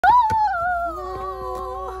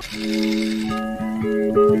LPS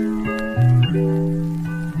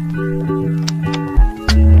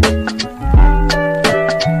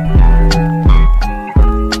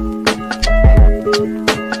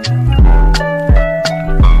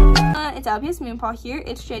Moonpaw here.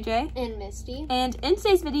 It's JJ and Misty, and in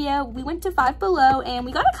today's video we went to Five Below and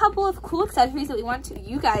we got a couple of cool accessories that we want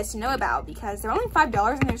you guys to know about because they're only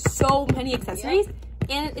 $5 and there's so many accessories.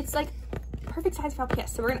 And it's like perfect size for LPS.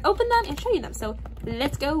 So we're gonna open them and show you them. So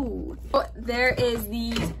let's go. Oh, there is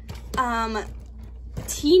these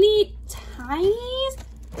teeny tinies.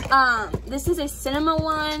 This is a cinema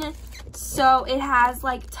one, so it has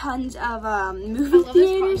like tons of movie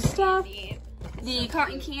theater stuff. The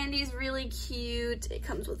cotton candy is really cute. It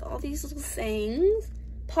comes with all these little things.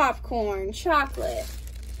 Popcorn, chocolate,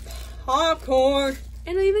 popcorn,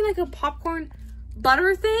 and even like a popcorn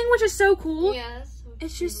butter thing, which is so cool. Yes. Yeah,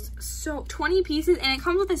 it's just so 20 pieces, and it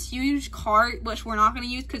comes with this huge cart, which we're not going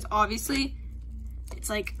to use because obviously it's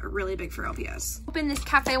like really big for LPS. Open this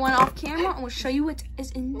cafe one off camera and we'll show you what is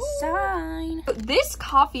inside. This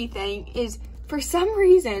coffee thing is for some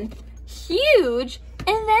reason huge.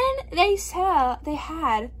 And then they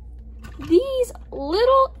had these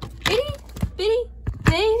little bitty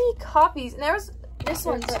baby coffees. And there was this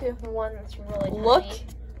one too. One that's really Look, tiny.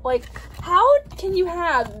 like how can you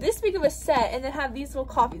have this big of a set and then have these little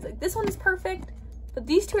coffees? Like this one is perfect, but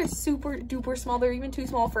these two are super duper small. They're even too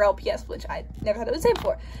small for LPS, which I never thought it would say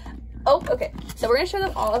before. Oh, okay. So we're gonna show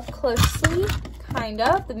them all up closely, kind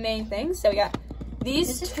of the main things. So we got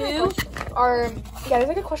these two are, yeah, there's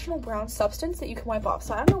like a questionable brown substance that you can wipe off.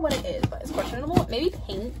 So I don't know what it is, but it's questionable. Maybe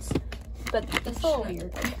paint, but it's a little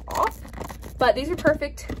weird. Off. But these are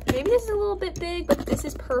perfect. Maybe this is a little bit big, but this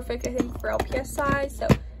is perfect, I think, for LPS size. So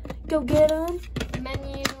go get them.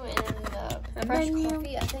 Menu and the fresh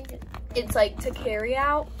coffee, I think it's like to carry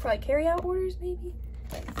out, for like carry out orders, maybe.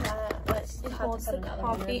 Like that. Let's holds the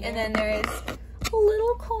coffee, and then there's a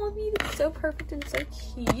little coffee that's so perfect and so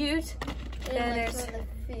cute. And there's the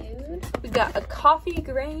food. We got a coffee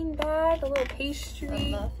grain bag, a little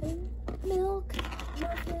pastry, muffin, milk,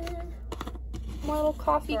 muffin, more little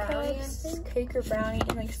coffee cups, cake or brownie,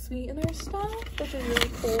 and like sweetener stuff, which is really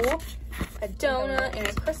cool. A donut and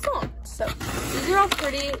a croissant. So these are all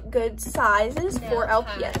pretty good sizes for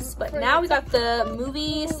LPS. But now we got the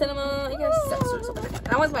movie, cinema, I guess that's or something.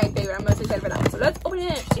 That one's my favorite. I'm most excited for that one. So let's open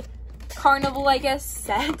it. Carnival, I guess,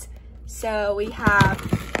 set. So we have,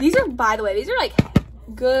 these are, by the way, these are like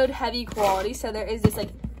good heavy quality. So there is this like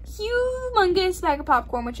humongous bag of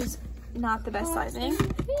popcorn, which is not the best sizing.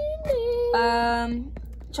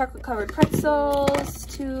 Chocolate covered pretzels,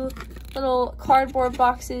 2 little cardboard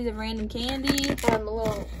boxes of random candy, a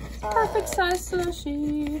little perfect size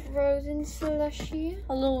slushy, frozen slushy,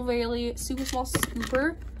 a little really super small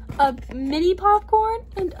scooper, a mini popcorn,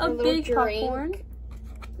 and a big popcorn,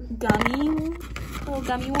 little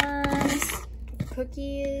gummy worms,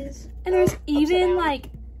 cookies, and there's even like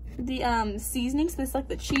the seasonings. So this is like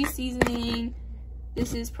the cheese seasoning.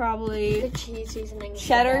 This is probably the cheese seasoning,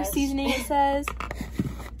 cheddar seasoning. It says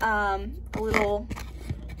a little,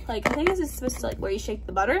 like, I think this is supposed to like where you shake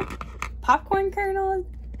the butter, popcorn kernel,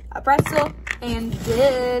 a pretzel, and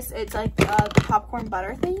this, it's like the popcorn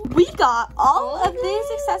butter thing. We got all of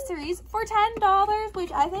these accessories for $10,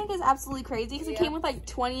 which I think is absolutely crazy because it came with like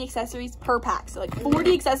 20 accessories per pack. So like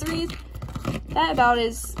 40 accessories. That about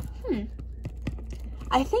is,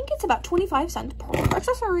 I think it's about 25 cents per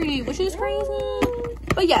accessory, which is crazy.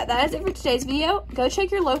 But yeah, that is it for today's video. Go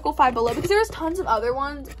check your local Five Below because there's tons of other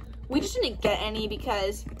ones. We just didn't get any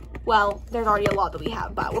because, well, there's already a lot that we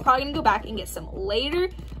have, but we're probably gonna go back and get some later.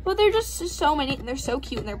 But they're just so many, and they're so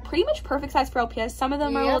cute, and they're pretty much perfect size for LPS. Some of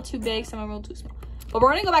them are a little too big, some are a little too small. But we're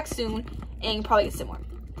gonna go back soon and probably get some more.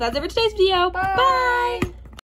 So that's it for today's video. Bye!